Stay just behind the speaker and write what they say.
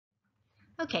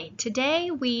Okay,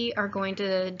 today we are going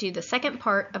to do the second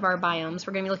part of our biomes.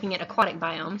 We're going to be looking at aquatic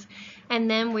biomes, and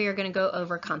then we are going to go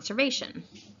over conservation.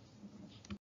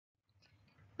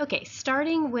 Okay,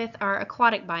 starting with our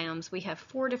aquatic biomes, we have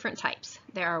four different types.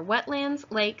 There are wetlands,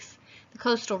 lakes, the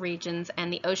coastal regions,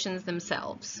 and the oceans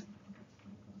themselves.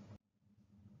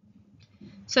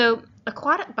 So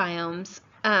aquatic biomes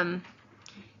can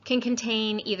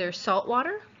contain either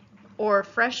saltwater or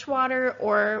fresh water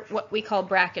or what we call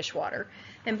brackish water.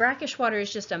 And brackish water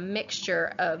is just a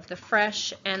mixture of the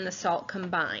fresh and the salt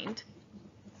combined.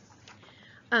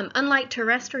 Unlike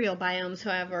terrestrial biomes,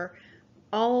 however,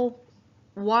 all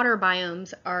water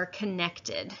biomes are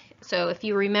connected. So if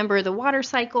you remember the water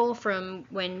cycle from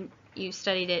when you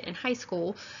studied it in high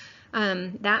school,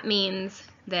 that means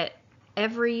that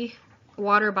every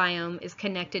water biome is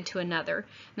connected to another.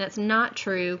 And that's not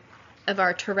true of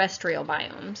our terrestrial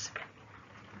biomes.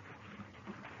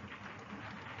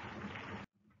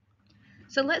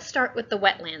 So let's start with the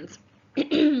wetlands.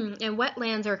 And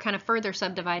wetlands are kind of further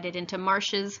subdivided into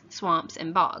marshes, swamps,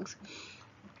 and bogs.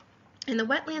 And the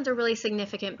wetlands are really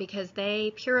significant because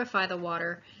they purify the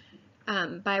water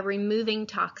by removing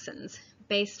toxins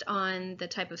based on the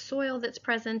type of soil that's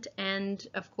present and,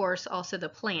 of course, also the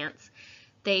plants.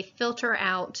 They filter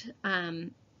out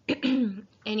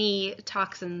any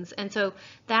toxins, and so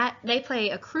that they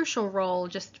play a crucial role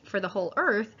just for the whole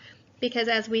earth because,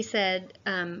 as we said,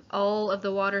 all of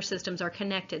the water systems are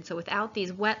connected. So without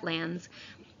these wetlands,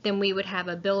 then we would have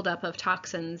a buildup of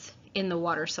toxins in the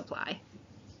water supply.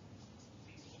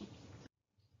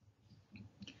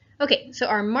 Okay, so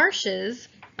our marshes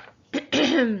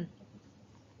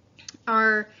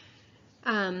are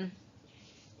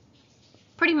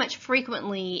pretty much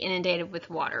frequently inundated with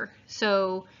water.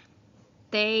 So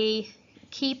they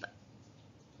keep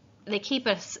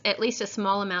at least a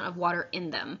small amount of water in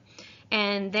them.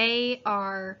 And they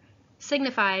are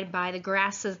signified by the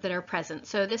grasses that are present.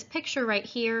 So this picture right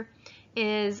here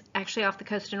is actually off the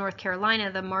coast of North Carolina,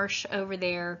 the marsh over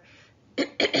there,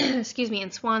 excuse me, in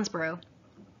Swansboro.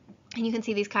 And you can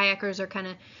see these kayakers are kind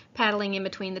of paddling in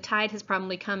between. The tide has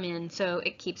probably come in, so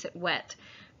it keeps it wet.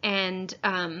 And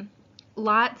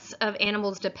lots of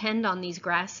animals depend on these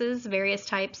grasses, various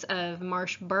types of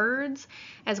marsh birds,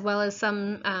 as well as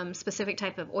some specific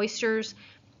type of oysters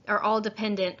are all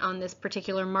dependent on this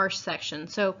particular marsh section.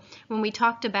 So when we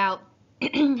talked about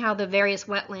how the various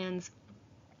wetlands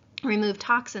remove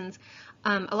toxins,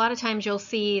 a lot of times you'll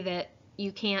see that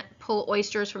you can't pull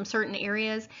oysters from certain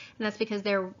areas, and that's because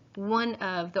they're one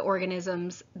of the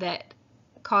organisms that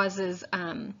causes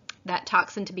that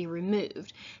toxin to be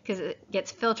removed, because it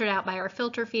gets filtered out by our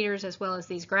filter feeders as well as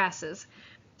these grasses.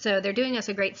 So they're doing us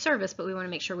a great service, but we want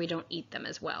to make sure we don't eat them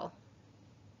as well.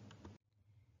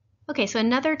 Okay, so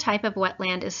another type of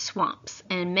wetland is swamps,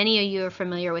 and many of you are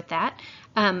familiar with that.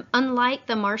 Unlike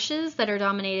the marshes that are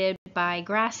dominated by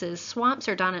grasses, swamps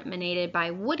are dominated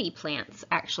by woody plants,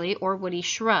 actually, or woody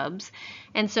shrubs.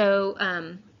 And so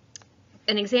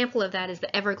an example of that is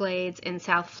the Everglades in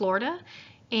South Florida.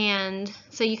 And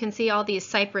so you can see all these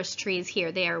cypress trees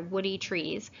here. They are woody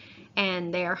trees,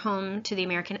 and they are home to the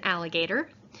American alligator.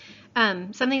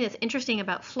 Something that's interesting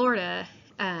about Florida,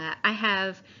 I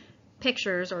have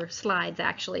pictures or slides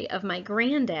actually of my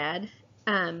granddad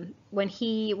when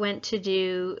he went to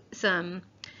do some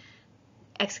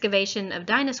excavation of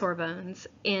dinosaur bones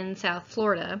in South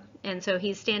Florida, and so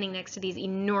he's standing next to these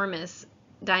enormous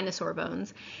dinosaur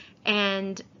bones,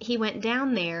 and he went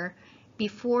down there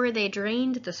before they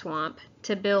drained the swamp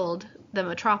to build the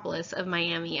metropolis of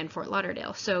Miami and Fort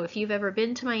Lauderdale. So if you've ever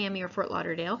been to Miami or Fort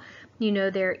Lauderdale, you know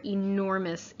they're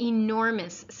enormous,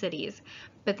 enormous cities,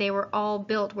 but they were all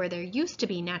built where there used to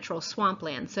be natural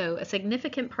swampland. So a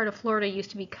significant part of Florida used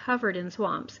to be covered in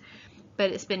swamps, but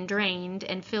it's been drained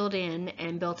and filled in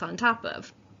and built on top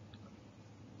of.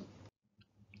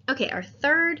 Okay, our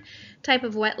third type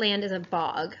of wetland is a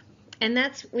bog. And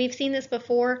we've seen this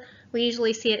before. We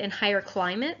usually see it in higher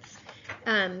climates.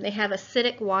 They have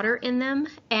acidic water in them,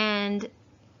 and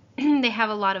they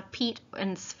have a lot of peat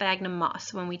and sphagnum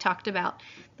moss. When we talked about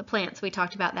the plants, we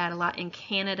talked about that a lot in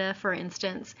Canada, for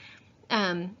instance.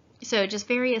 So just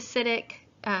very acidic,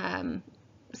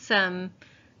 some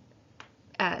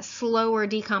slower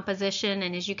decomposition,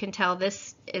 and as you can tell,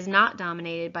 this is not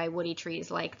dominated by woody trees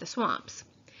like the swamps.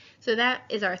 So that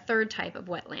is our third type of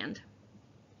wetland.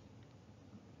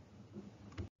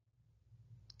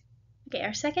 Okay,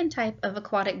 our second type of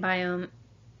aquatic biome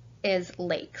is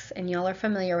lakes, and y'all are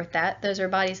familiar with that. Those are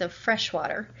bodies of fresh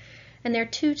water, and there are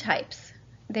two types.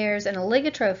 There's an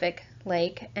oligotrophic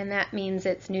lake, and that means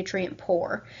it's nutrient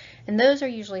poor, and those are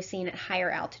usually seen at higher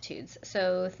altitudes.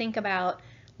 So think about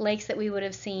lakes that we would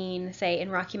have seen, say, in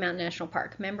Rocky Mountain National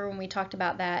Park. Remember when we talked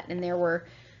about that, and there were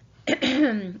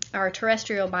our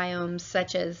terrestrial biomes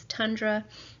such as tundra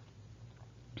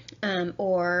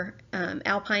or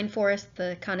alpine forest,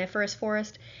 the coniferous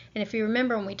forest. And if you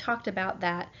remember when we talked about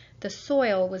that, the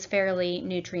soil was fairly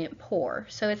nutrient poor.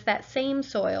 So it's that same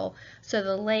soil, so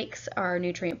the lakes are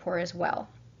nutrient poor as well.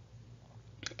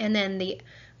 And then the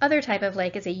other type of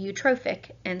lake is a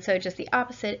eutrophic, and so just the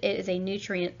opposite, it is a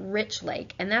nutrient-rich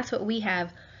lake. And that's what we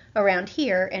have around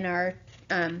here in our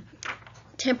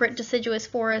temperate deciduous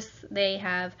forests. They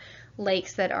have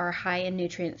lakes that are high in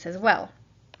nutrients as well.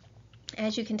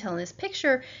 As you can tell in this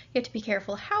picture, you have to be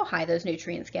careful how high those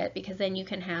nutrients get, because then you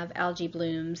can have algae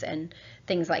blooms and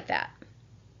things like that.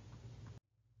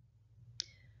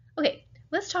 Okay,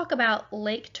 let's talk about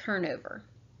lake turnover.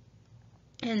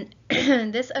 And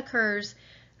this occurs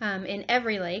in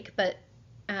every lake, but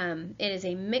it is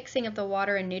a mixing of the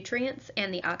water and nutrients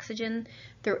and the oxygen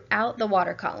throughout the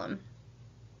water column.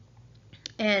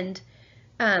 And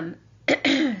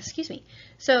excuse me.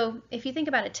 So if you think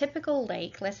about a typical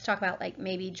lake, let's talk about like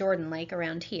maybe Jordan Lake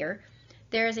around here,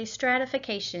 there is a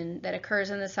stratification that occurs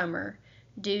in the summer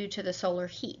due to the solar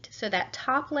heat. So that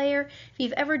top layer, if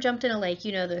you've ever jumped in a lake,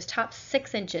 you know those top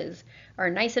 6 inches are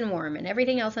nice and warm and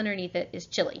everything else underneath it is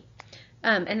chilly.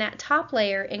 And that top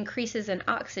layer increases in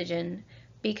oxygen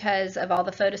because of all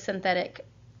the photosynthetic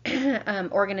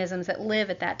organisms that live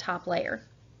at that top layer.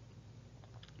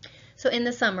 So in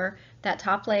the summer, that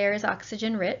top layer is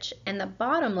oxygen rich, and the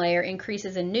bottom layer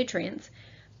increases in nutrients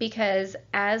because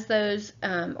as those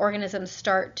organisms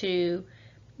start to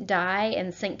die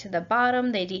and sink to the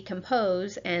bottom, they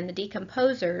decompose, and the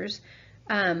decomposers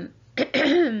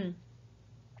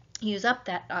use up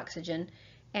that oxygen,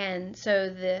 and so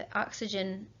the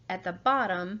oxygen at the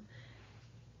bottom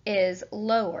is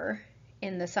lower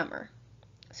in the summer.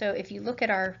 So if you look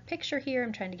at our picture here,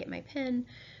 I'm trying to get my pen.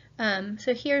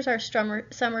 So here's our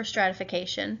summer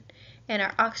stratification, and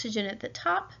our oxygen at the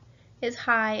top is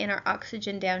high and our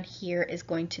oxygen down here is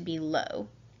going to be low.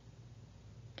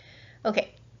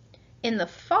 Okay, in the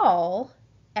fall,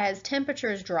 as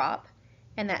temperatures drop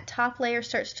and that top layer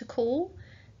starts to cool,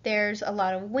 there's a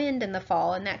lot of wind in the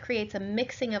fall, and that creates a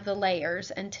mixing of the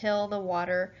layers until the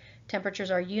water temperatures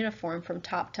are uniform from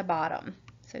top to bottom.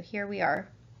 So here we are,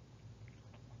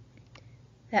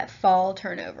 that fall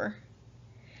turnover.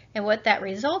 And what that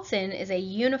results in is a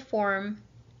uniform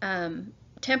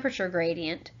temperature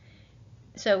gradient.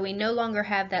 So we no longer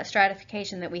have that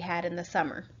stratification that we had in the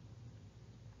summer.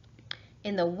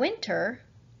 In the winter,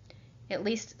 at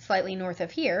least slightly north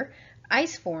of here,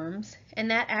 ice forms,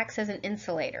 and that acts as an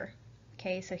insulator.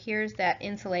 Okay, so here's that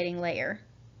insulating layer.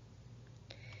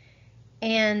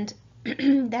 And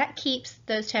that keeps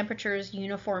those temperatures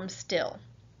uniform still.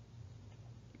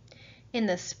 In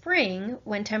the spring,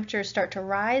 when temperatures start to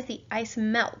rise, the ice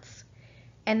melts,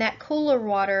 and that cooler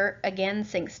water again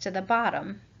sinks to the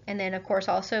bottom. And then, of course,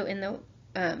 also in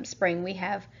the spring, we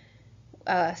have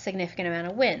a significant amount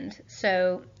of wind.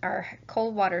 So our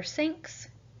cold water sinks,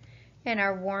 and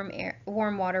our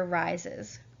warm water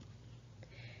rises.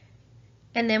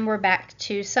 And then we're back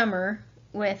to summer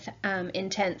with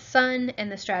intense sun and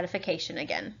the stratification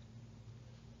again.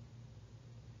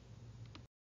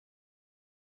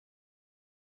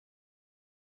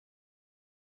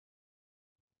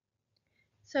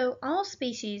 So all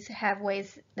species have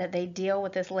ways that they deal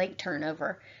with this lake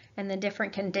turnover and the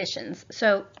different conditions.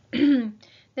 So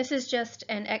this is just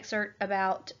an excerpt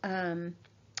about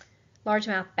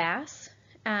largemouth bass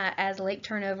as lake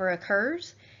turnover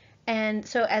occurs. And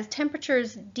so as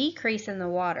temperatures decrease in the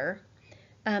water,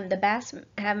 the bass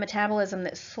have metabolism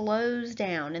that slows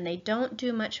down and they don't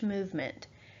do much movement.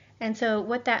 And so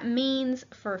what that means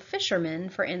for fishermen,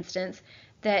 for instance,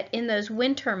 that in those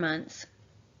winter months,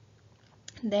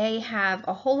 they have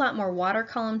a whole lot more water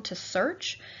column to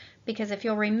search, because if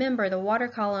you'll remember, the water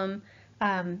column,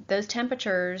 those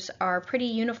temperatures are pretty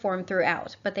uniform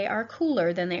throughout, but they are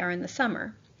cooler than they are in the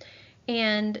summer.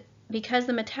 And because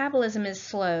the metabolism is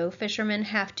slow, fishermen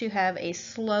have to have a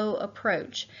slow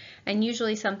approach, and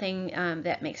usually something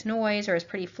that makes noise or is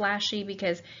pretty flashy,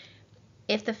 because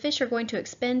if the fish are going to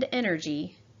expend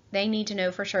energy, they need to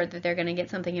know for sure that they're going to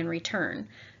get something in return.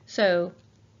 So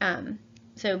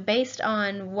based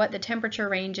on what the temperature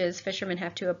range is, fishermen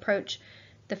have to approach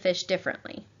the fish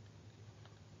differently.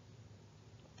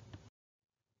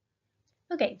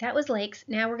 Okay, that was lakes.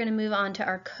 Now we're going to move on to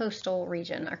our coastal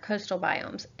region, our coastal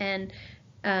biomes. And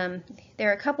there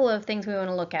are a couple of things we want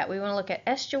to look at. We want to look at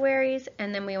estuaries,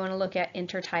 and then we want to look at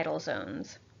intertidal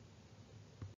zones.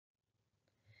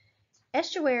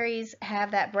 Estuaries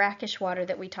have that brackish water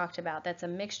that we talked about. That's a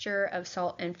mixture of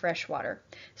salt and fresh water.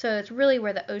 So it's really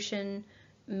where the ocean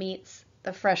meets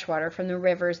the fresh water from the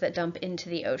rivers that dump into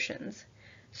the oceans.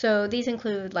 So these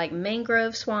include like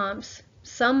mangrove swamps,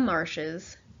 some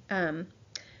marshes,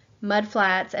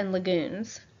 mudflats, and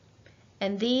lagoons.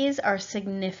 And these are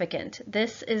significant.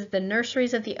 This is the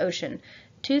nurseries of the ocean.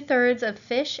 2/3 of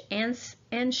fish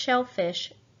and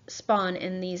shellfish spawn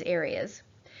in these areas.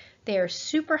 They are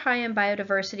super high in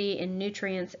biodiversity, in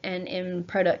nutrients, and in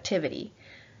productivity.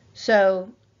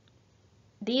 So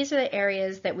these are the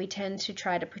areas that we tend to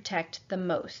try to protect the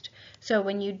most. So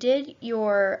when you did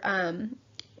your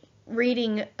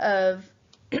reading of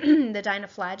the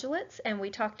dinoflagellates, and we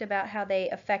talked about how they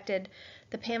affected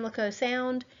the Pamlico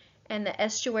Sound and the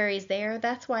estuaries there,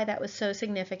 that's why that was so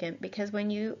significant, because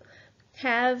when you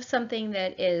have something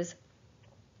that is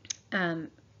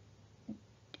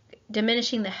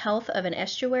diminishing the health of an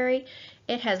estuary,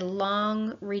 it has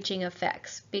long-reaching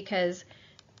effects because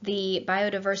the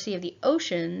biodiversity of the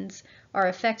oceans are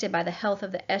affected by the health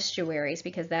of the estuaries,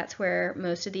 because that's where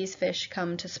most of these fish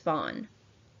come to spawn.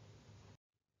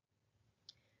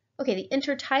 Okay, the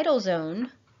intertidal zone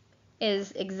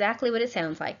is exactly what it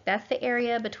sounds like. That's the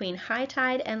area between high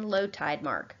tide and low tide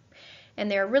mark. And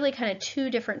there are really kind of two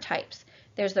different types.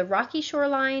 There's the rocky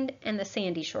shoreline and the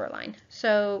sandy shoreline.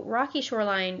 So rocky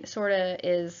shoreline sort of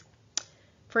is,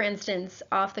 for instance,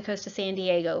 off the coast of San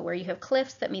Diego, where you have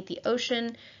cliffs that meet the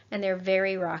ocean and they're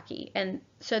very rocky. And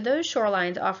so those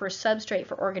shorelines offer substrate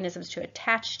for organisms to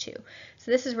attach to.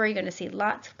 So this is where you're going to see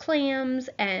lots of clams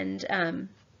and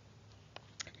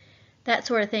that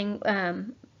sort of thing,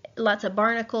 lots of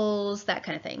barnacles, that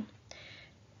kind of thing.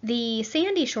 The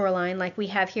sandy shoreline, like we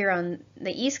have here on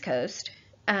the East Coast,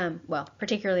 well,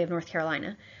 particularly of North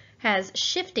Carolina, has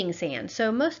shifting sand.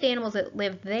 So most animals that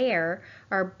live there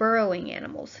are burrowing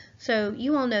animals. So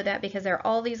you all know that because there are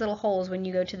all these little holes when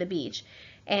you go to the beach.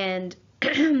 And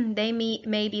they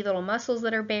may be little mussels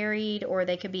that are buried, or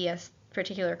they could be a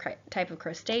particular type of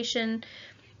crustacean.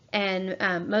 And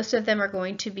most of them are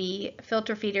going to be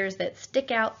filter feeders that stick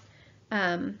out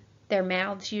their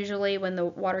mouths usually when the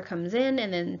water comes in,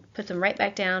 and then puts them right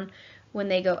back down when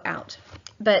they go out.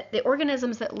 But the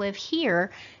organisms that live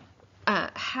here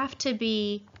have to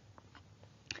be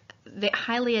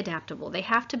highly adaptable. They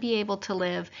have to be able to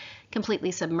live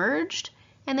completely submerged,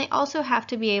 and they also have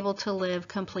to be able to live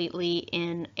completely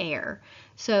in air.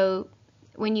 So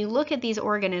when you look at these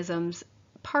organisms,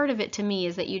 part of it to me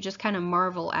is that you just kind of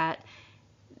marvel at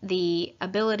the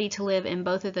ability to live in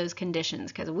both of those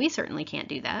conditions, because we certainly can't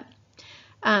do that.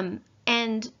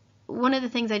 And one of the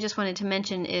things I just wanted to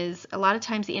mention is a lot of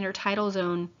times the intertidal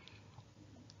zone,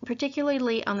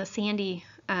 particularly on the sandy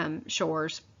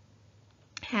shores,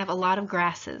 have a lot of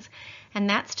grasses, and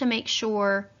that's to make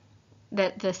sure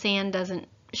that the sand doesn't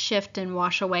shift and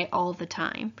wash away all the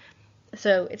time.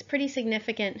 So it's pretty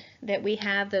significant that we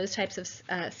have those types of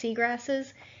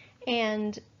seagrasses,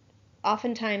 and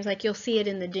oftentimes, like, you'll see it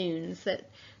in the dunes,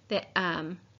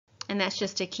 and that's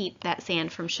just to keep that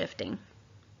sand from shifting.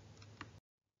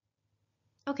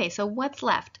 Okay, so what's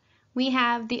left? We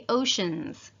have the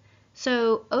oceans.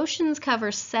 So oceans cover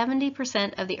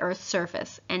 70% of the Earth's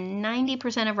surface, and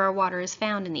 90% of our water is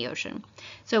found in the ocean.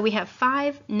 So we have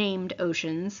 5 named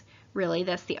oceans, really.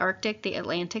 That's the Arctic, the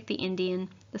Atlantic, the Indian,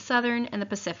 the Southern, and the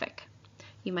Pacific.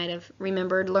 You might have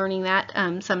remembered learning that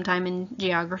sometime in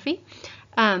geography.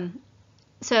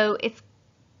 So it's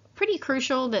pretty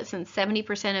crucial that since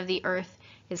 70% of the Earth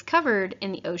is covered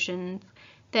in the oceans,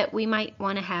 that we might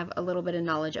want to have a little bit of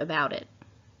knowledge about it.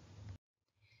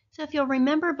 So if you'll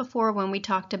remember before when we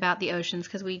talked about the oceans,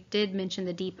 because we did mention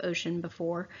the deep ocean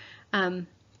before, the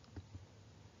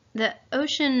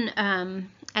ocean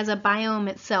as a biome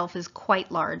itself is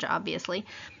quite large, obviously,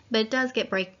 but it does get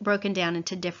broken down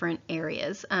into different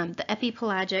areas. The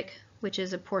epipelagic, which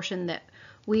is a portion that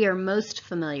we are most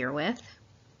familiar with,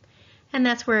 and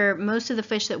that's where most of the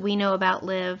fish that we know about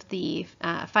live. The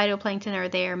phytoplankton are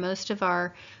there. Most of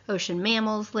our ocean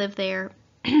mammals live there,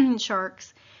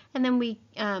 sharks. And then we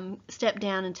step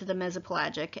down into the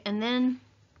mesopelagic, and then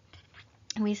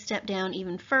we step down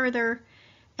even further,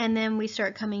 and then we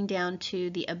start coming down to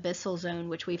the abyssal zone,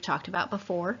 which we've talked about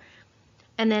before.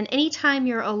 And then anytime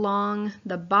you're along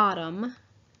the bottom,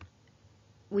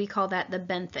 we call that the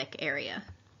benthic area.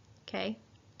 Okay?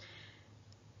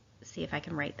 Let's see if I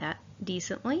can write that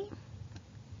decently.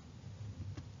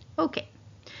 Okay.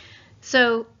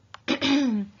 So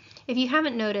if you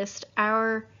haven't noticed,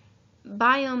 our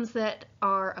biomes that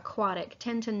are aquatic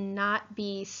tend to not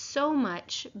be so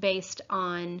much based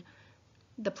on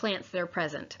the plants that are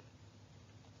present.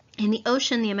 In the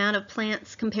ocean, the amount of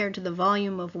plants compared to the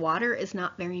volume of water is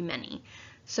not very many.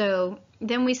 So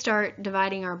then we start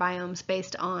dividing our biomes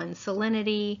based on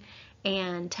salinity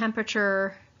and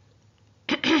temperature,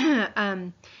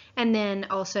 and then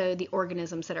also the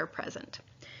organisms that are present.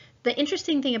 The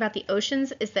interesting thing about the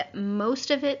oceans is that most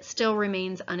of it still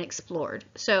remains unexplored.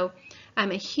 So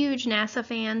I'm a huge NASA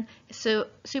fan, so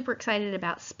super excited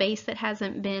about space that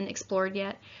hasn't been explored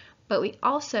yet, but we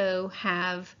also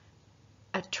have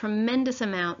a tremendous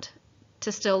amount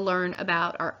to still learn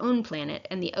about our own planet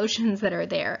and the oceans that are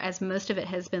there, as most of it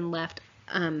has been left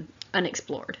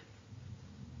unexplored.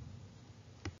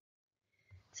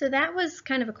 So that was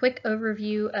kind of a quick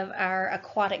overview of our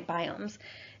aquatic biomes.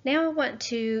 Now I want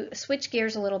to switch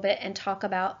gears a little bit and talk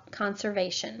about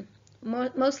conservation,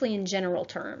 mostly in general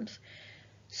terms.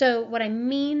 So what I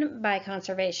mean by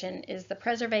conservation is the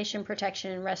preservation,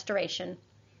 protection, and restoration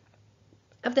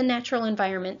of the natural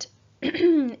environment,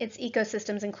 its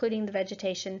ecosystems, including the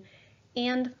vegetation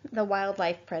and the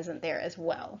wildlife present there as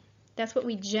well. That's what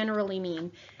we generally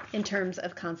mean in terms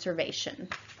of conservation.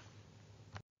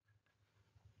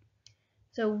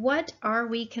 So what are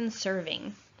we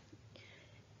conserving?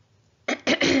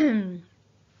 In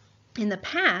the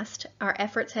past, our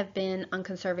efforts have been on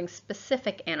conserving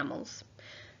specific animals.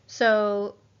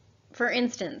 So, for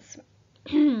instance,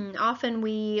 often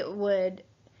we would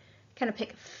kind of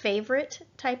pick favorite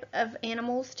type of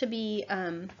animals to be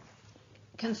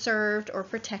conserved or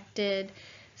protected.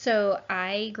 So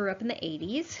I grew up in the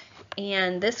 80s,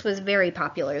 and this was very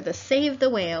popular, the Save the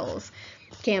Whales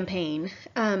campaign.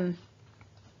 And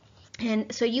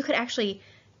so you could actually,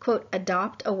 quote,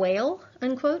 adopt a whale,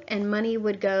 unquote, and money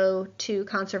would go to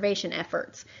conservation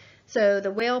efforts. So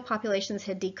the whale populations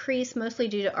had decreased mostly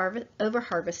due to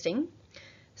overharvesting.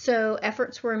 So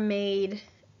efforts were made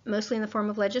mostly in the form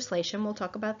of legislation, we'll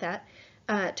talk about that,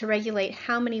 to regulate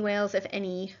how many whales, if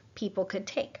any, people could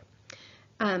take.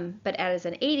 But as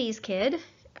an 80s kid,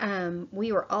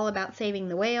 we were all about saving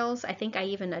the whales. I think I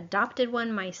even adopted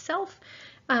one myself,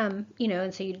 and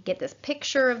so you'd get this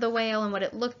picture of the whale and what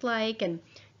it looked like, and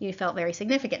you felt very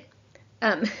significant.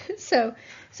 So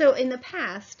in the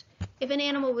past, if an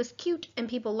animal was cute and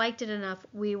people liked it enough,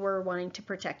 we were wanting to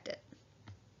protect it.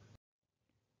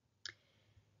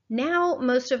 Now,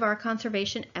 most of our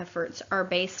conservation efforts are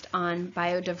based on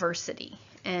biodiversity.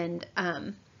 And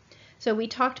so we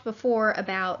talked before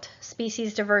about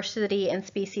species diversity and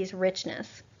species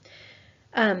richness.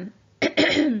 And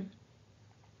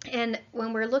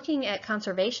when we're looking at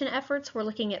conservation efforts, we're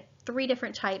looking at 3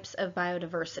 different types of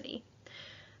biodiversity.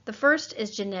 The first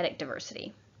is genetic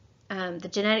diversity, the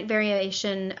genetic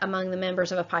variation among the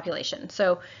members of a population.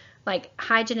 So like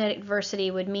high genetic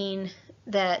diversity would mean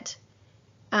that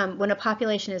when a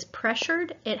population is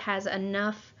pressured, it has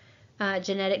enough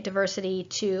genetic diversity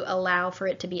to allow for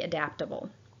it to be adaptable.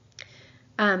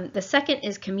 The second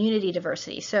is community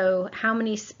diversity. So how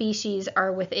many species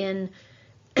are within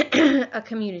a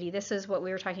community? This is what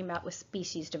we were talking about with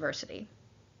species diversity.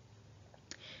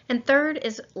 And third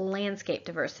is landscape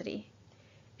diversity.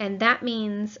 And that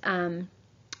means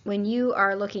when you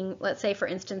are looking, let's say for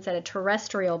instance, at a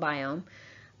terrestrial biome,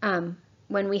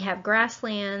 when we have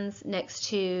grasslands next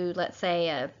to, let's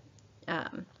say,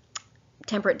 a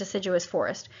temperate deciduous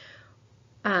forest,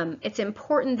 it's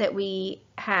important that we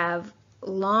have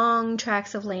long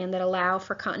tracts of land that allow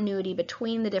for continuity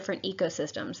between the different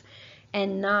ecosystems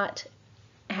and not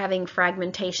having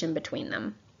fragmentation between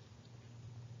them.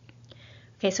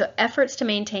 Okay, so efforts to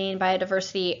maintain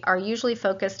biodiversity are usually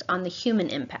focused on the human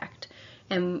impact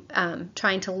and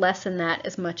trying to lessen that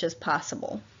as much as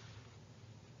possible.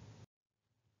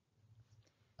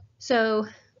 So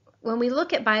when we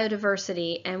look at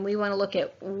biodiversity and we want to look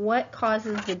at what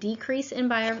causes the decrease in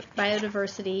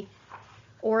biodiversity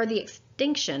or the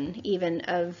extinction even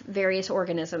of various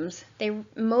organisms, they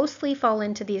mostly fall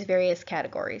into these various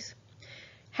categories: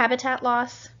 habitat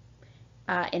loss,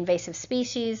 invasive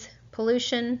species,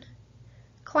 pollution,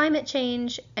 climate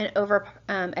change, and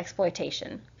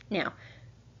exploitation. Now,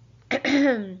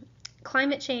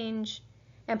 climate change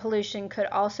and pollution could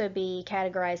also be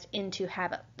categorized into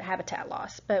habitat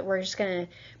loss, but we're just going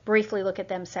to briefly look at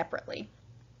them separately.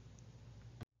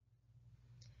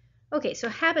 Okay, so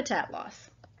habitat loss.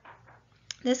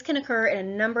 This can occur in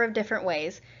a number of different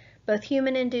ways, both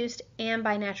human-induced and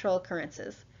by natural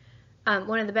occurrences.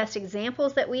 One of the best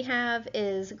examples that we have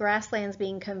is grasslands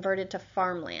being converted to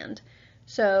farmland.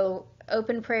 So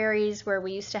open prairies where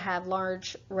we used to have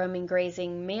large roaming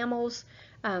grazing mammals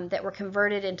that were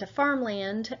converted into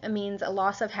farmland means a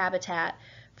loss of habitat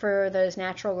for those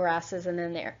natural grasses and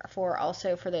then therefore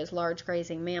also for those large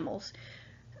grazing mammals.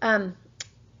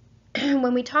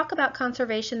 When we talk about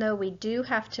conservation, though, we do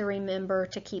have to remember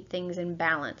to keep things in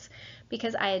balance,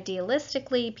 because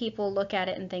idealistically, people look at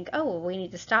it and think, oh, well, we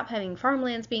need to stop having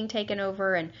farmlands being taken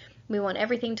over, and we want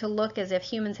everything to look as if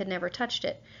humans had never touched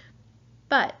it.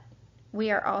 But we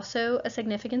are also a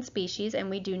significant species, and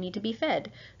we do need to be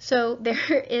fed. So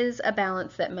there is a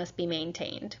balance that must be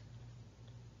maintained.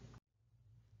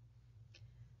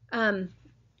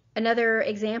 Another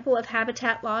example of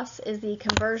habitat loss is the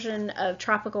conversion of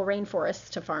tropical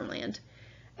rainforests to farmland.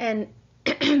 And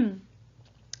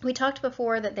we talked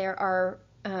before that there are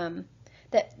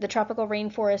that the tropical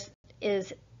rainforest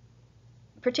is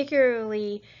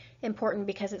particularly important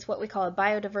because it's what we call a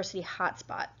biodiversity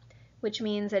hotspot, which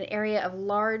means an area of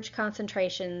large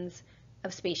concentrations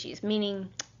of species, meaning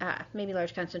maybe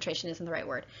large concentration isn't the right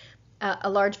word, a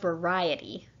large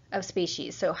variety of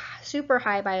species. So super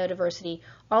high biodiversity,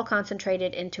 all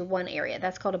concentrated into one area.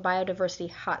 That's called a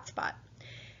biodiversity hotspot.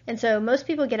 And so most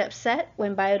people get upset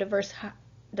when biodiversity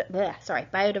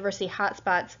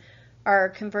hotspots are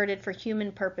converted for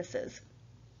human purposes.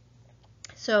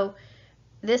 So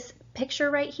this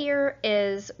picture right here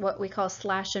is what we call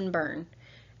slash and burn.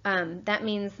 That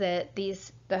means that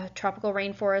the tropical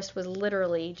rainforest was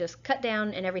literally just cut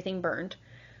down and everything burned.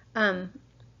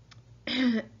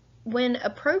 When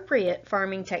appropriate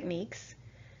farming techniques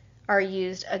are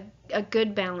used, a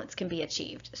good balance can be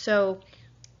achieved. So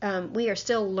we are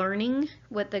still learning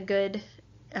what the good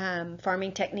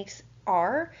farming techniques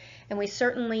are, and we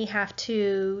certainly have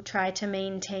to try to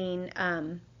maintain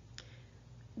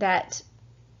that,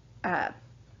 what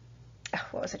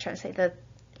was I trying to say?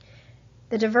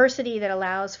 The diversity that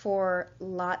allows for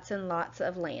lots and lots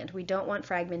of land. We don't want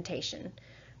fragmentation.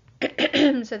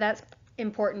 So that's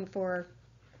important for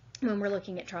when we're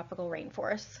looking at tropical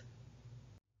rainforests.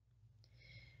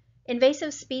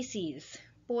 Invasive species.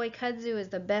 Boy, kudzu is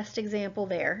the best example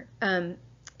there.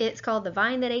 It's called the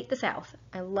vine that ate the South.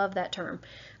 I love that term.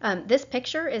 This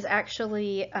picture is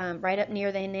actually right up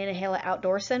near the Nantahala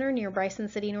Outdoor Center near Bryson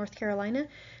City, North Carolina.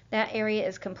 That area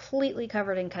is completely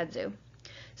covered in kudzu.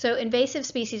 So invasive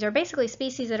species are basically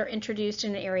species that are introduced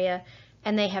in an area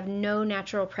and they have no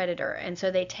natural predator, and so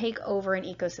they take over an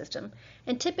ecosystem.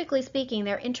 And typically speaking,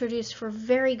 they're introduced for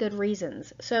very good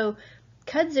reasons. So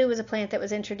kudzu was a plant that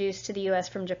was introduced to the U.S.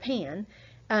 from Japan.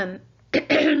 It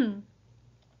came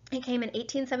in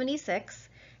 1876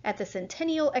 at the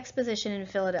Centennial Exposition in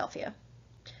Philadelphia.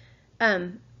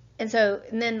 And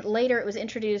then later it was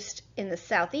introduced in the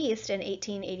Southeast in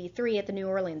 1883 at the New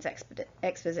Orleans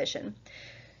Exposition.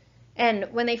 And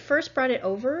when they first brought it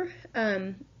over,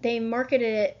 they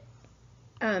marketed it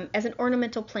as an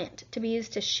ornamental plant to be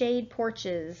used to shade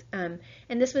porches. And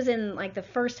this was in like the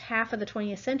first half of the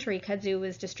 20th century. Kudzu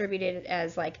was distributed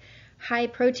as like high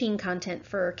protein content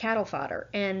for cattle fodder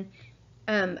and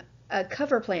a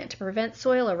cover plant to prevent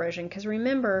soil erosion. Because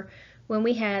remember, when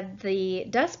we had the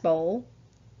Dust Bowl,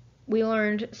 we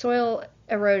learned soil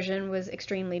erosion was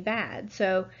extremely bad.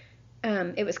 So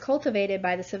it was cultivated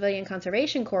by the Civilian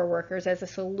Conservation Corps workers as a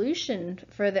solution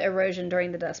for the erosion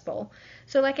during the Dust Bowl.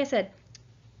 So like I said,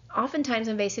 oftentimes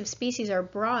invasive species are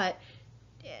brought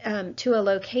to a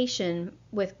location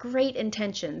with great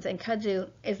intentions, and kudzu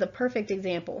is the perfect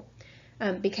example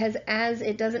because as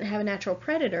it doesn't have a natural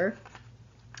predator,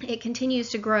 it continues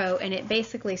to grow and it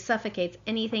basically suffocates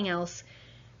anything else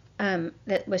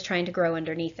that was trying to grow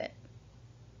underneath it.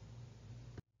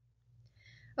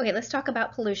 Okay, let's talk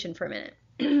about pollution for a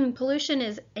minute. Pollution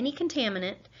is any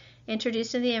contaminant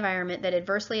introduced in the environment that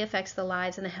adversely affects the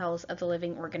lives and the health of the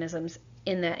living organisms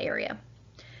in that area.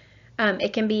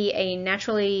 It can be a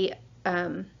naturally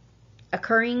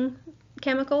occurring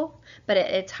chemical, but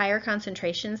it's higher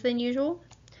concentrations than usual,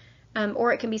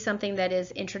 or it can be something that is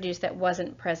introduced that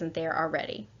wasn't present there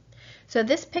already. So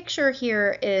this picture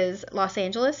here is Los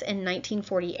Angeles in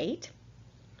 1948,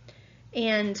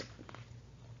 and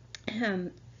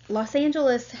Los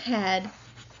Angeles had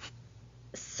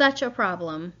such a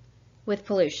problem with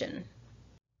pollution.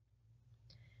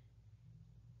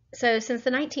 So since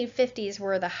the 1950s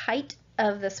were the height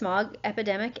of the smog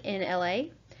epidemic in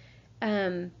LA,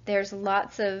 there's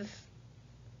lots of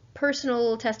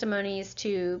personal testimonies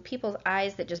to people's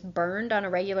eyes that just burned on a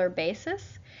regular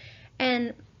basis.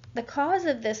 And the cause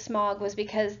of this smog was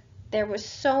because there was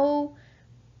so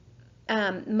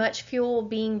much fuel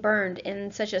being burned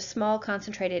in such a small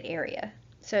concentrated area.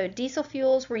 So diesel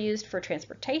fuels were used for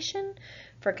transportation,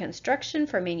 for construction,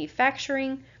 for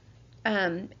manufacturing,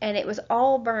 and it was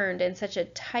all burned in such a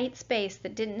tight space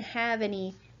that didn't have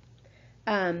any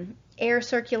air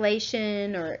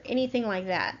circulation or anything like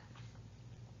that.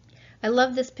 I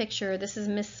love this picture. This is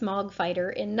Miss Smog Fighter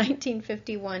in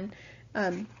 1951.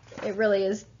 It really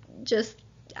is just,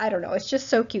 I don't know, it's just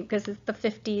so cute because it's the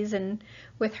 50s and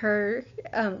with her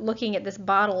looking at this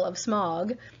bottle of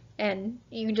smog, and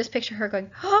you can just picture her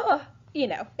going, oh,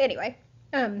 anyway.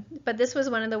 But this was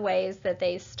one of the ways that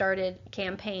they started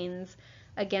campaigns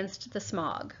against the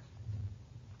smog.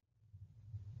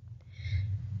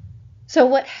 So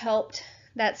what helped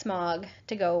that smog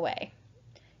to go away?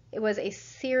 It was a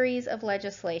series of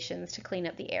legislations to clean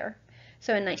up the air.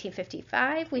 So in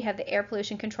 1955, we had the Air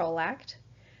Pollution Control Act.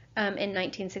 In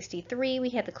 1963, we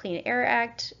had the Clean Air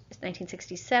Act.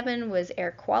 1967 was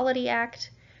Air Quality Act.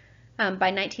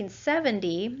 By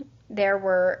 1970, there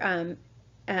were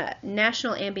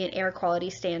national ambient air quality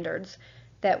standards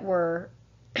that were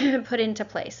put into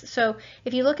place. So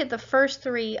if you look at the first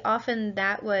three, often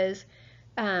that was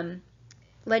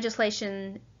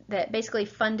legislation that basically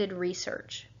funded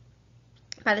research.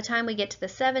 By the time we get to the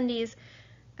 70s,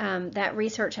 that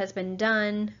research has been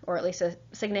done, or at least a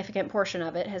significant portion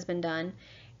of it has been done,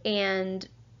 and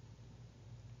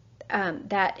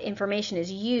that information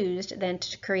is used then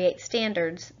to create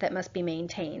standards that must be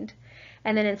maintained.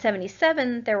 And then in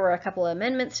 77, there were a couple of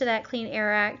amendments to that Clean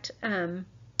Air Act, and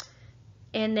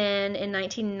then in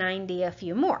 1990, a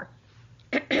few more.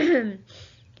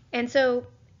 And so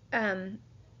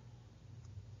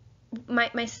my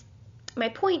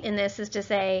point in this is to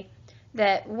say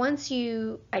that once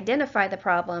you identify the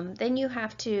problem, then you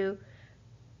have to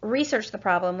research the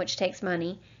problem, which takes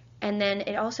money, and then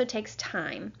it also takes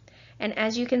time. And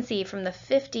as you can see, from the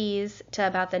 50s to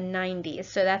about the 90s,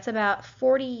 so that's about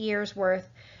 40 years worth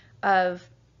of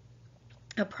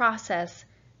a process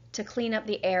to clean up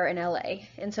the air in LA.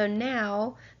 And so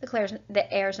now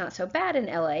the air is not so bad in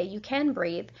LA. You can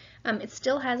breathe. It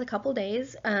still has a couple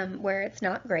days where it's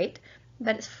not great,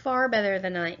 but it's far better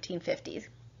than the 1950s.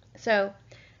 So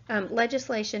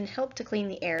legislation helped to clean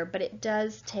the air, but it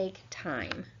does take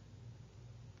time.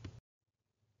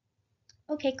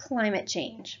 Okay, climate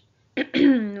change.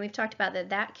 We've talked about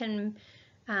that can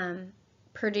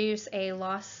produce a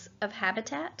loss of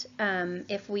habitat.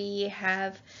 If we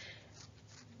have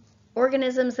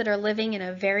organisms that are living in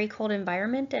a very cold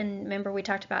environment, and remember we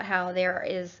talked about how there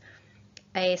is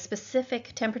a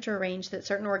specific temperature range that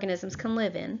certain organisms can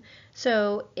live in.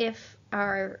 So if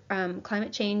our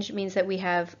climate change means that we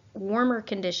have warmer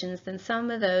conditions, then some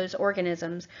of those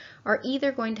organisms are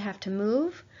either going to have to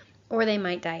move or they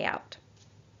might die out.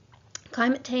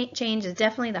 Climate change is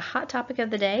definitely the hot topic of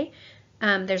the day.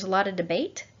 There's a lot of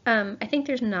debate. I think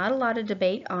there's not a lot of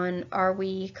debate on, are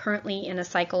we currently in a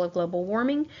cycle of global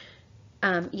warming?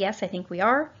 Yes, I think we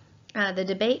are. The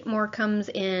debate more comes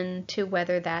into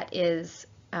whether that is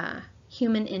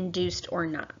human-induced or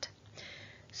not.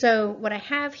 So what I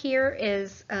have here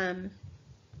is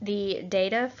the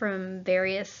data from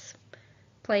various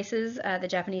places, the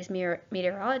Japanese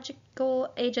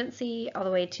Meteorological Agency, all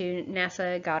the way to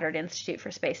NASA Goddard Institute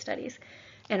for Space Studies,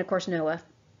 and of course NOAA.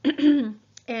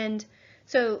 And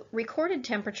so recorded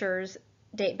temperatures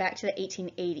date back to the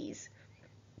 1880s.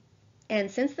 And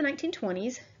since the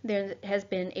 1920s, there has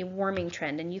been a warming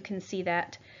trend, and you can see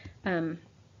that about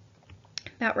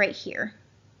right here.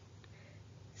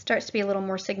 Starts to be a little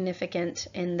more significant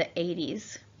in the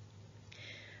 80s.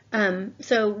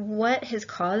 So what has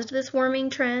caused this warming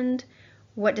trend?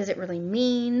 What does it really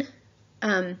mean?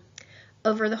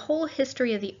 Over the whole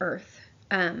history of the Earth,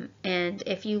 and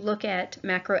if you look at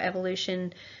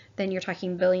macroevolution, then you're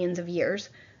talking billions of years,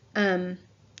 then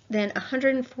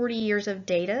 140 years of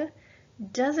data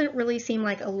doesn't really seem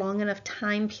like a long enough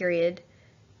time period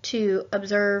to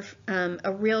observe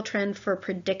a real trend for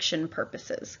prediction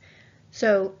purposes.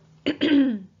 So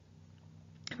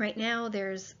right now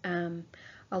there's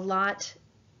a lot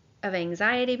of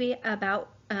anxiety about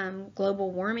global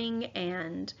warming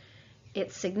and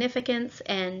its significance,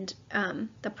 and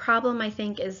the problem, I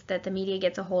think, is that the media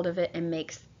gets a hold of it and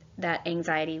makes that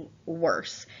anxiety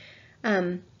worse.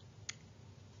 But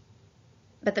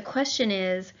the question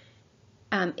is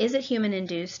it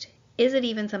human-induced? Is it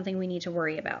even something we need to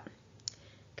worry about?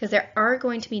 Because there are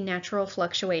going to be natural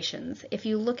fluctuations. If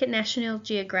you look at National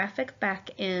Geographic back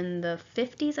in the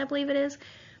 50s, I believe it is,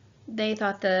 they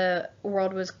thought the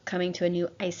world was coming to a new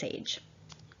ice age.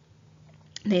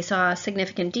 They saw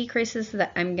significant decreases,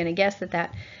 that I'm going to guess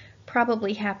that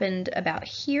probably happened about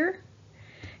here.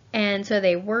 And so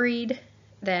they worried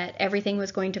that everything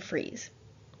was going to freeze.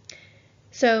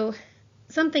 So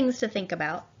some things to think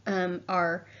about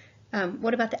are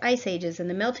what about the ice ages and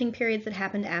the melting periods that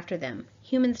happened after them?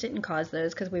 Humans didn't cause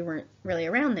those because we weren't really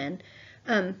around then.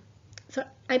 So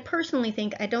I personally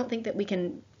I don't think that we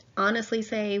can honestly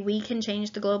say we can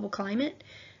change the global climate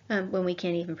when we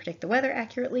can't even predict the weather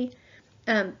accurately.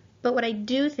 But what I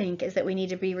do think is that we need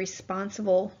to be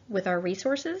responsible with our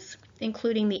resources,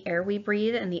 including the air we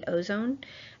breathe and the ozone.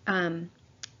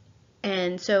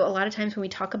 And so a lot of times when we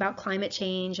talk about climate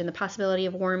change and the possibility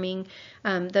of warming,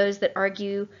 those that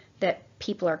argue that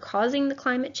people are causing the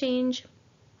climate change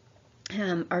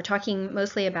are talking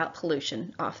mostly about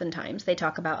pollution. Oftentimes they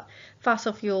talk about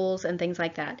fossil fuels and things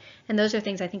like that. And those are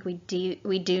things I think we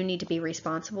do need to be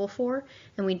responsible for,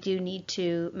 and we do need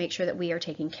to make sure that we are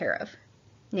taken care of.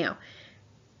 Now,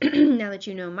 now that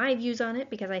you know my views on it,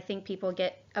 because I think people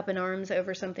get up in arms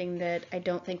over something that I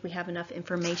don't think we have enough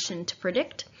information to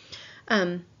predict.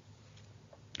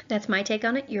 That's my take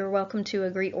on it. You're welcome to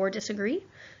agree or disagree,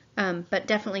 but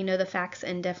definitely know the facts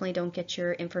and definitely don't get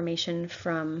your information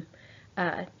from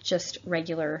just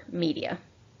regular media.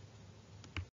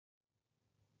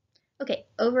 Okay,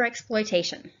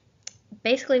 overexploitation.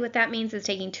 Basically what that means is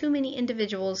taking too many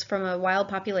individuals from a wild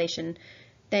population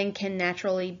then can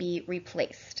naturally be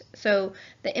replaced. So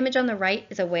the image on the right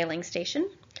is a whaling station,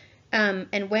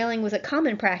 and whaling was a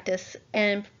common practice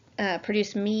and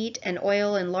produced meat and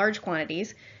oil in large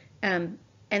quantities, and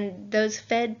those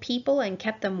fed people and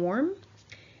kept them warm.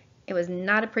 It was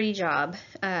not a pretty job.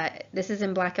 This is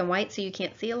in black and white, so you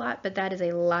can't see a lot, but that is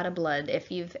a lot of blood.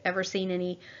 If you've ever seen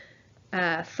any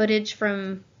footage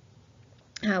from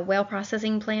whale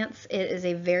processing plants, it is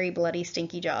a very bloody,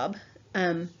 stinky job.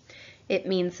 It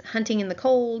means hunting in the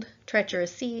cold,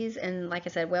 treacherous seas, and like I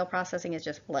said, whale processing is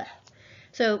just bleh.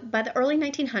 So by the early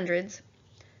 1900s,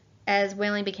 as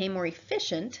whaling became more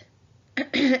efficient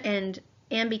and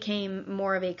became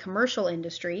more of a commercial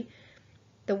industry,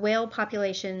 the whale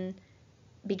population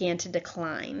began to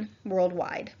decline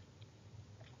worldwide.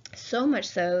 So much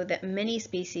so that many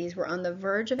species were on the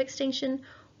verge of extinction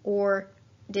or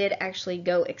did actually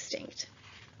go extinct.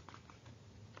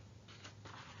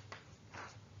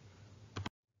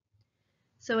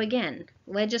 So again,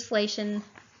 legislation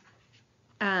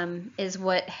is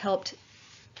what helped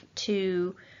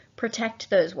to protect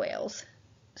those whales.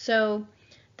 So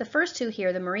the first two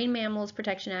here, the Marine Mammals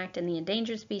Protection Act and the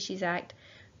Endangered Species Act,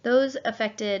 those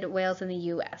affected whales in the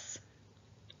U.S.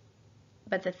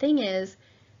 But the thing is,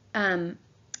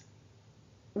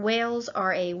 whales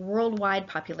are a worldwide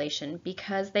population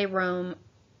because they roam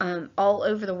all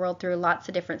over the world through lots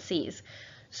of different seas.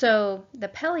 So the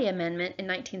Pelly Amendment in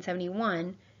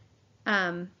 1971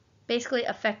 basically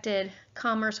affected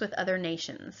commerce with other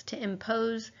nations to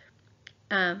impose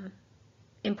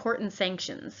important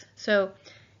sanctions. So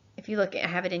if you look, I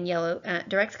have it in yellow,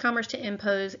 directs commerce to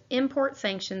impose import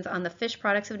sanctions on the fish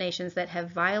products of nations that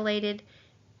have violated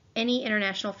any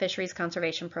international fisheries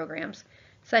conservation programs,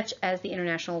 such as the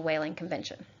International Whaling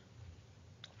Convention.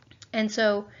 And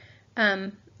so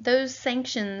those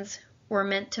sanctions were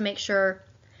meant to make sure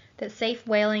that safe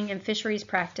whaling and fisheries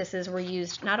practices were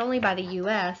used not only by the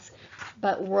U.S.,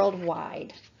 but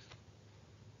worldwide.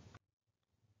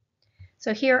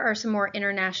 So here are some more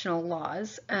international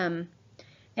laws. And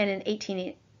in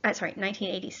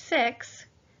 1986,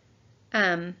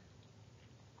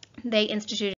 they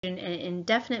instituted an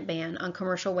indefinite ban on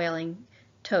commercial whaling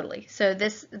totally. So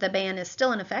the ban is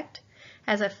still in effect,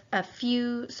 has a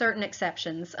few certain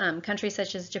exceptions. Countries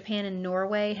such as Japan and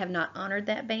Norway have not honored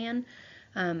that ban.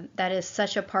 That is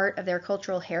such a part of their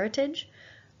cultural heritage.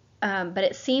 But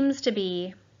it seems to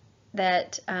be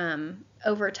that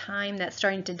over time that's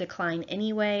starting to decline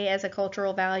anyway as a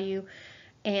cultural value.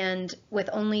 And with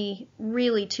only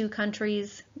really 2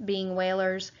 countries being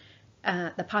whalers,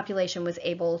 the population was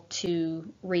able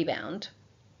to rebound.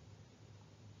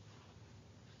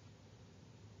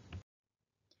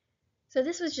 So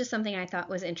this was just something I thought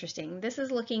was interesting. This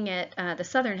is looking at the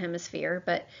southern hemisphere,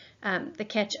 but the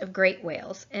catch of great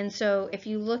whales. And so if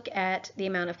you look at the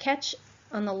amount of catch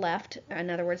on the left, in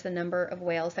other words, the number of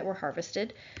whales that were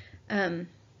harvested,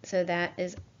 so that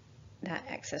is that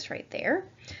axis right there,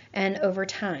 and over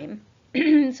time.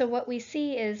 So what we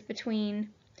see is between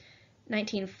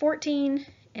 1914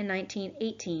 and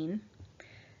 1918,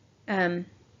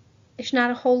 there's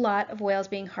not a whole lot of whales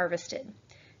being harvested.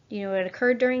 Do you know what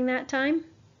occurred during that time?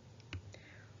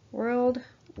 World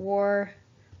War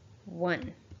I.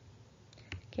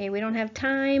 Okay, we don't have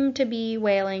time to be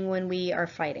whaling when we are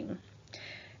fighting.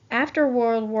 After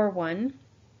World War I,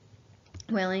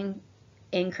 whaling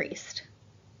increased.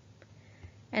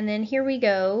 And then here we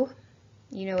go.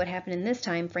 You know what happened in this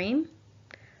time frame.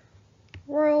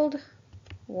 World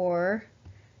War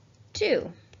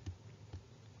II.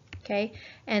 Okay,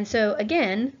 and so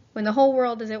again, when the whole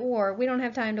world is at war, we don't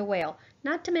have time to whale.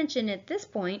 Not to mention at this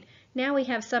point, now we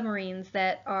have submarines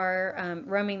that are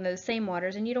roaming those same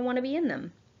waters and you don't want to be in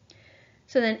them.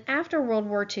 So then after World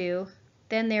War II,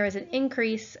 Then there is an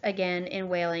increase again in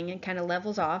whaling and kind of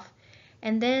levels off.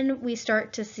 And then we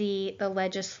start to see the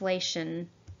legislation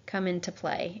come into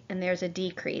play, and there's a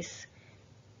decrease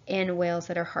in whales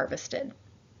that are harvested.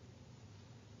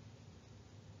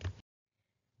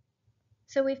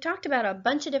 So we've talked about a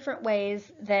bunch of different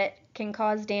ways that can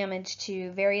cause damage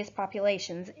to various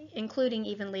populations, including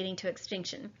even leading to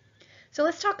extinction. So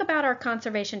let's talk about our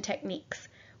conservation techniques.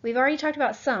 We've already talked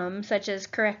about some, such as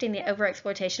correcting the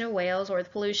overexploitation of whales or the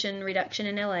pollution reduction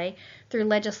in LA through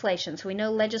legislation. So we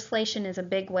know legislation is a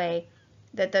big way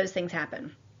that those things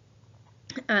happen.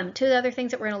 Two of the other things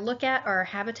that we're going to look at are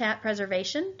habitat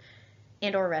preservation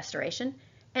and or restoration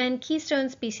and keystone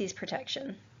species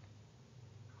protection.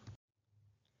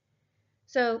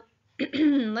 So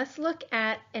let's look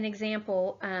at an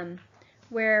example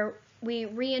where we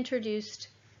reintroduced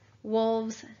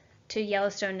wolves to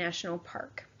Yellowstone National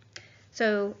Park.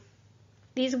 So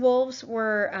these wolves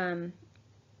are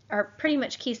pretty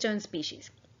much keystone species.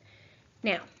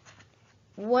 Now,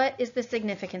 what is the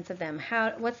significance of them?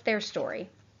 What's their story?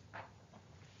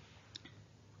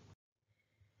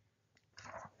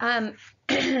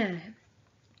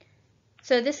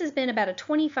 So this has been about a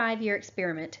 25-year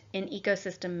experiment in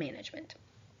ecosystem management.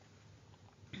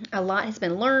 A lot has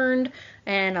been learned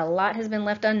and a lot has been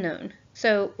left unknown.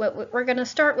 So what we're going to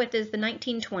start with is the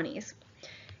 1920s.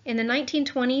 In the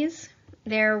 1920s,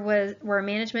 there were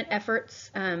management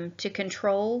efforts to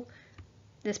control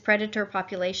this predator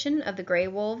population of the gray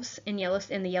wolves in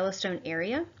the Yellowstone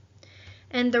area.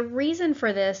 And the reason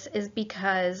for this is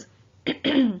because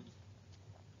the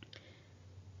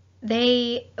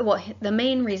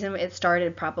main reason it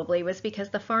started probably was because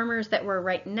the farmers that were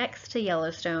right next to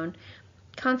Yellowstone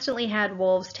constantly had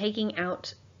wolves taking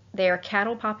out their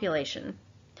cattle population.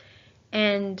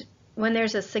 And when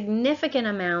there's a significant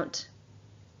amount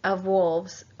of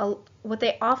wolves, what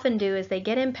they often do is they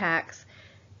get in packs,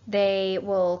 they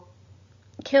will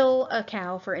kill a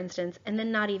cow, for instance, and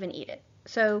then not even eat it.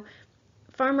 So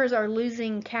farmers are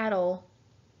losing cattle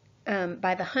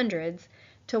by the hundreds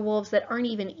to wolves that aren't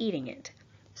even eating it.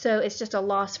 So it's just a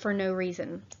loss for no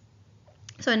reason.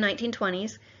 So in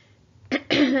 1920s,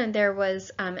 there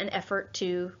was an effort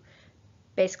to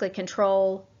basically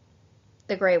control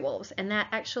the gray wolves, and that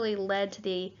actually led to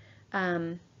the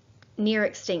near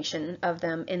extinction of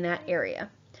them in that area.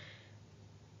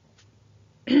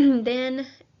 Then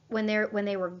when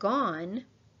they were gone,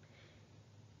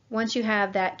 once you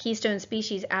have that keystone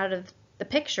species out of the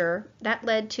picture, that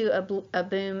led to a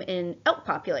boom in elk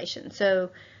population.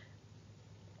 So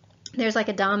there's like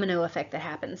a domino effect that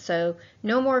happens. So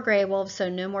no more gray wolves, so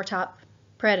no more top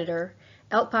predator.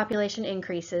 Elk population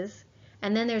increases,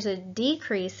 and then there's a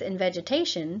decrease in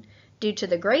vegetation due to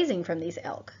the grazing from these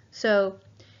elk. So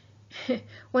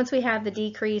once we have the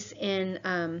decrease in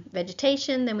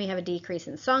vegetation, then we have a decrease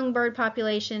in songbird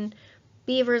population.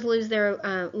 Beavers lose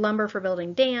their lumber for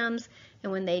building dams,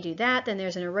 and when they do that, then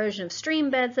there's an erosion of stream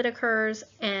beds that occurs,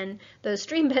 and those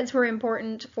stream beds were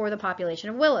important for the population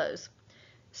of willows.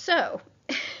 So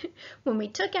when we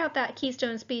took out that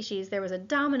keystone species, there was a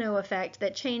domino effect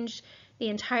that changed the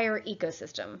entire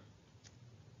ecosystem.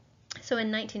 So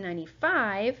in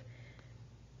 1995,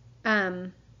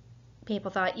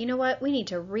 people thought, you know what, we need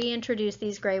to reintroduce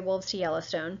these gray wolves to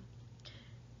Yellowstone.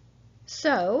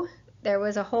 So there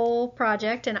was a whole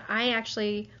project, and I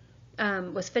actually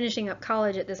was finishing up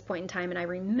college at this point in time, and I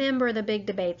remember the big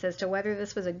debates as to whether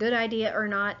this was a good idea or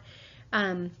not,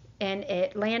 and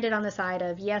it landed on the side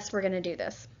of, yes, we're going to do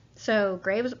this. So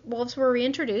gray wolves were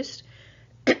reintroduced.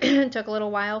 It took a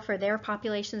little while for their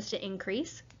populations to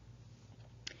increase,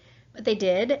 but they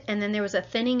did, and then there was a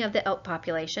thinning of the elk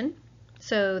population.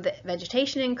 So the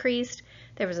vegetation increased,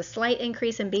 there was a slight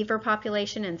increase in beaver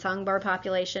population and songbird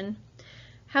population.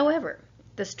 However,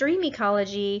 the stream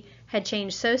ecology had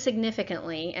changed so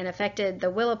significantly and affected the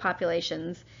willow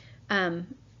populations,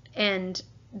 and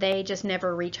they just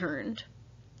never returned.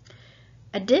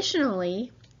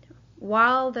 Additionally,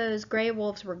 while those gray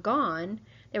wolves were gone,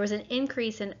 there was an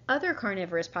increase in other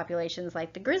carnivorous populations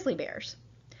like the grizzly bears.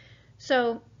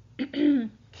 So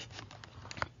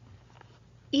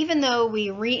even though we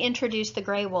reintroduced the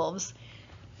gray wolves,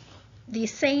 the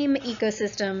same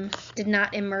ecosystem did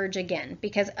not emerge again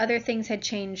because other things had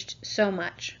changed so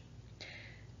much.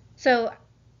 So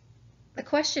the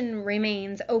question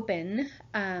remains open.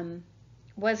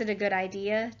 Was it a good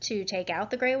idea to take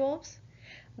out the gray wolves?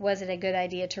 Was it a good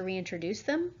idea to reintroduce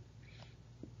them?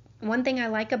 One thing I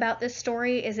like about this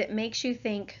story is it makes you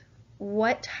think,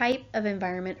 what type of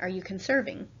environment are you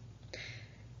conserving?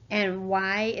 And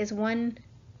why is one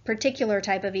particular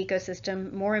type of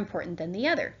ecosystem more important than the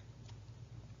other?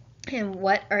 and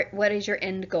what is your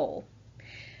end goal.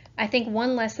 I think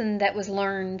one lesson that was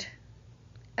learned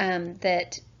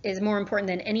that is more important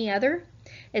than any other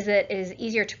is that it is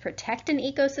easier to protect an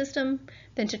ecosystem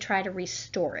than to try to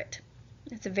restore it.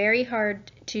 It's very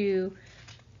hard to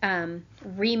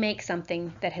remake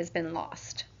something that has been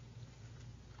lost.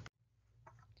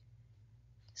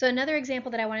 So another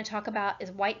example that I want to talk about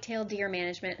is white-tailed deer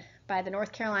management by the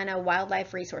North Carolina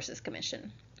Wildlife Resources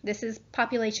Commission. This is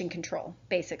population control,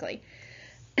 basically.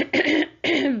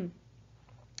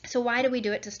 So why do we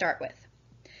do it to start with?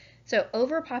 So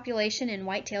overpopulation in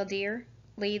white-tailed deer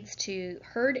leads to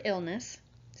herd illness,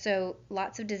 so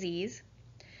lots of disease,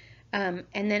 and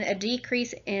then a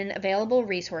decrease in available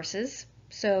resources.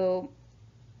 So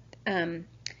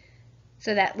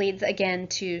that leads again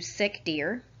to sick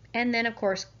deer, and then of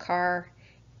course car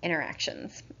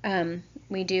interactions.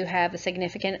 We do have a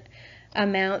significant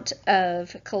amount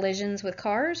of collisions with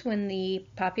cars when the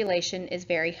population is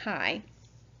very high.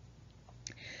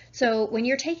 So when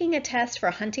you're taking a test for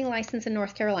a hunting license in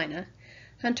North Carolina,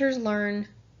 hunters learn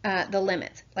the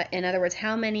limits. In other words,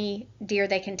 how many deer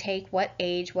they can take, what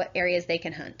age, what areas they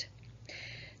can hunt.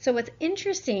 So what's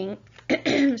interesting,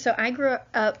 so I grew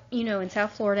up, in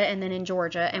South Florida and then in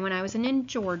Georgia. And when I was in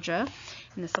Georgia,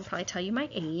 and this will probably tell you my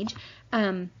age,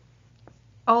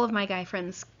 all of my guy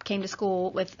friends came to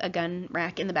school with a gun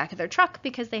rack in the back of their truck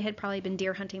because they had probably been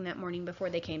deer hunting that morning before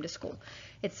they came to school.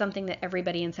 It's something that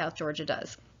everybody in South Georgia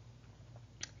does.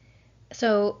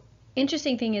 So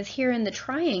interesting thing is here in the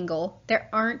triangle, there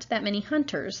aren't that many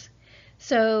hunters.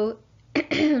 So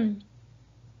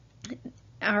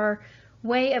our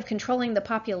way of controlling the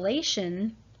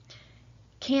population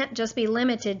can't just be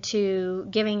limited to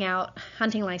giving out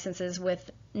hunting licenses with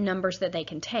numbers that they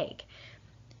can take.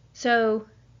 So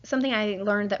something I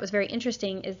learned that was very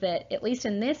interesting is that, at least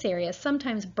in this area,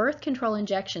 sometimes birth control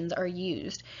injections are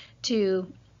used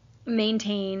to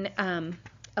maintain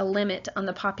a limit on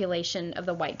the population of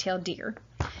the white-tailed deer.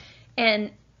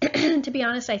 And to be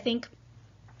honest, I think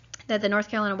that the North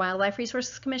Carolina Wildlife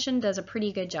Resources Commission does a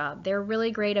pretty good job. They're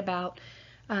really great about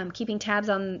keeping tabs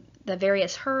on the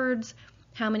various herds,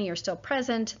 how many are still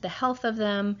present, the health of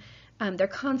them. They're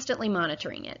constantly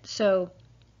monitoring it. So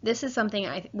this is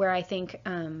something where I think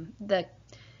the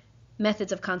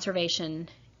methods of conservation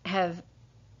have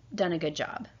done a good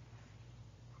job.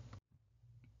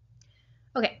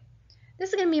 Okay, this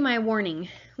is going to be my warning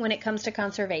when it comes to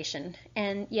conservation.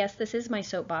 And yes, this is my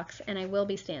soapbox, and I will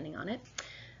be standing on it.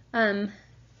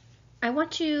 I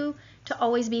want you to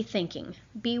always be thinking.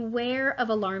 Beware of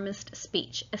alarmist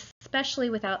speech, especially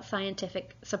without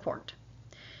scientific support.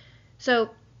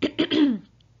 So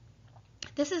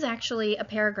this is actually a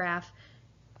paragraph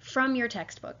from your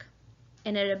textbook,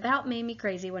 and it about made me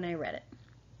crazy when I read it.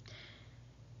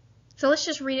 So let's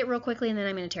just read it real quickly, and then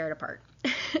I'm going to tear it apart.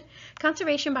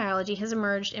 Conservation biology has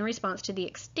emerged in response to the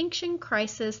extinction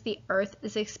crisis the Earth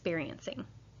is experiencing.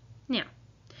 Now,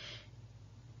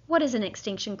 what is an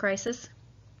extinction crisis?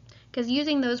 Because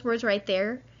using those words right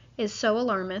there is so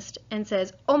alarmist and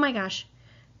says, oh my gosh,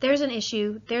 there's an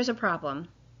issue, there's a problem.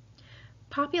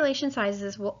 Population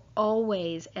sizes will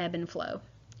always ebb and flow,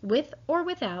 with or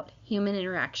without human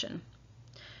interaction.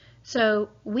 So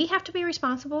we have to be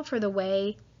responsible for the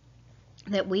way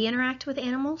that we interact with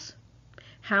animals,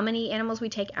 how many animals we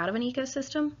take out of an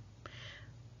ecosystem,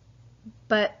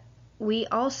 but we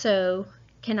also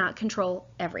cannot control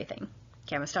everything.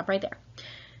 Okay, I'm going to stop right there.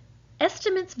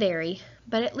 Estimates vary,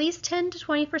 but at least 10 to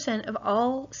 20% of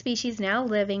all species now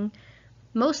living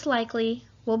most likely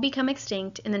will become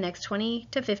extinct in the next 20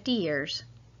 to 50 years.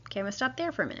 Okay, I'm going to stop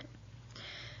there for a minute.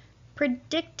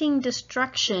 Predicting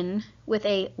destruction with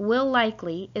a will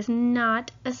likely is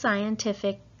not a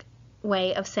scientific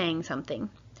way of saying something.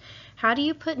 How do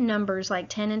you put numbers like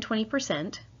 10 and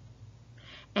 20%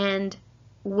 and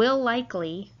will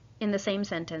likely in the same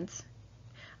sentence,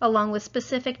 along with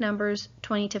specific numbers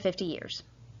 20 to 50 years?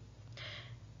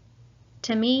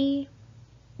 To me,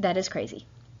 that is crazy.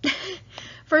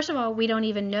 First of all, we don't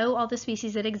even know all the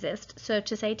species that exist, so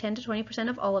to say 10 to 20%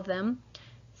 of all of them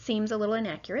seems a little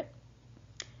inaccurate.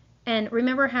 And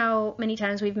remember how many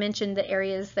times we've mentioned the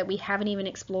areas that we haven't even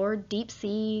explored, deep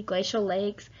sea, glacial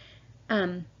lakes.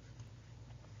 I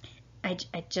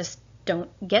just don't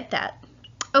get that.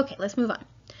 Okay, let's move on.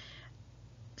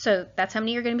 So that's how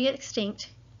many are going to be extinct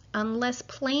unless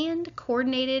planned,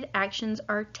 coordinated actions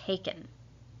are taken.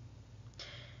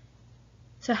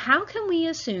 So how can we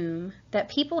assume that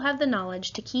people have the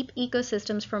knowledge to keep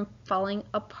ecosystems from falling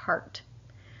apart?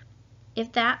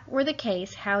 If that were the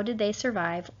case, how did they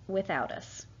survive without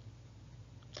us?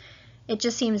 It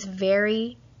just seems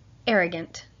very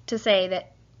arrogant to say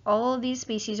that All of these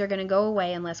species are going to go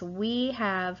away unless we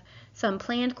have some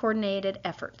planned, coordinated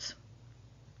efforts.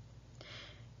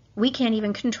 We can't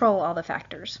even control all the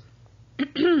factors.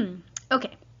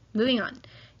 Okay, moving on.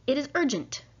 It is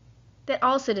urgent that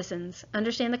all citizens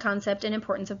understand the concept and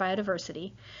importance of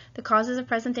biodiversity, the causes of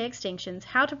present-day extinctions,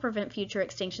 how to prevent future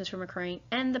extinctions from occurring,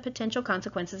 and the potential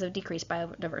consequences of decreased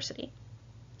biodiversity.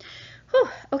 Whew,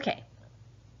 okay.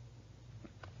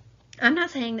 I'm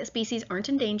not saying that species aren't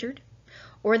endangered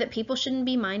or that people shouldn't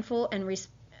be mindful and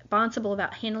responsible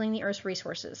about handling the Earth's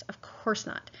resources. Of course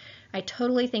not. I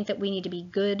totally think that we need to be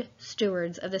good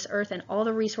stewards of this Earth and all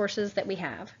the resources that we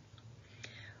have.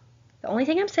 The only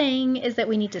thing I'm saying is that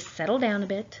we need to settle down a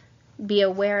bit, be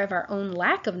aware of our own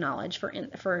lack of knowledge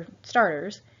for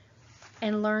starters,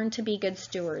 and learn to be good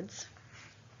stewards.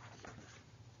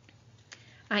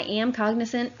 I am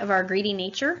cognizant of our greedy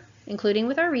nature, including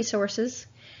with our resources,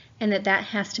 and that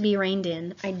has to be reined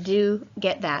in. I do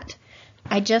get that.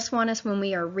 I just want us, when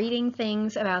we are reading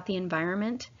things about the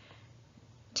environment,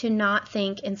 to not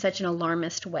think in such an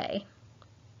alarmist way.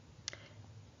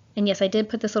 And yes, I did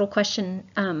put this little question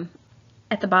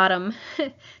at the bottom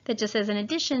that just says, in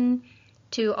addition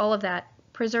to all of that,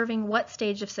 preserving what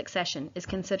stage of succession is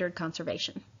considered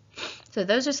conservation? So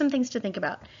those are some things to think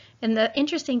about. And the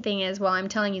interesting thing is, while I'm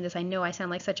telling you this, I know I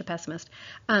sound like such a pessimist.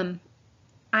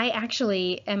 I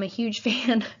actually am a huge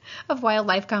fan of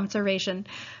wildlife conservation.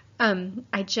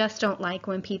 I just don't like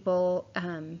when people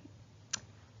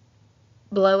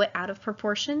blow it out of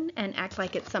proportion and act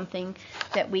like it's something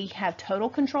that we have total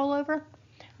control over.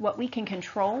 What we can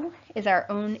control is our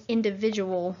own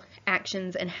individual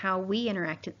actions and how we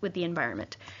interact with the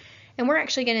environment. And we're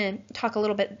actually going to talk a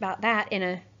little bit about that in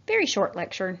a very short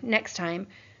lecture next time,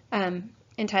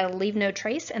 entitled Leave No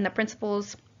Trace and the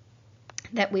Principles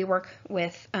that we work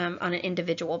with on an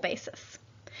individual basis.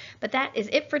 But that is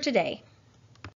it for today.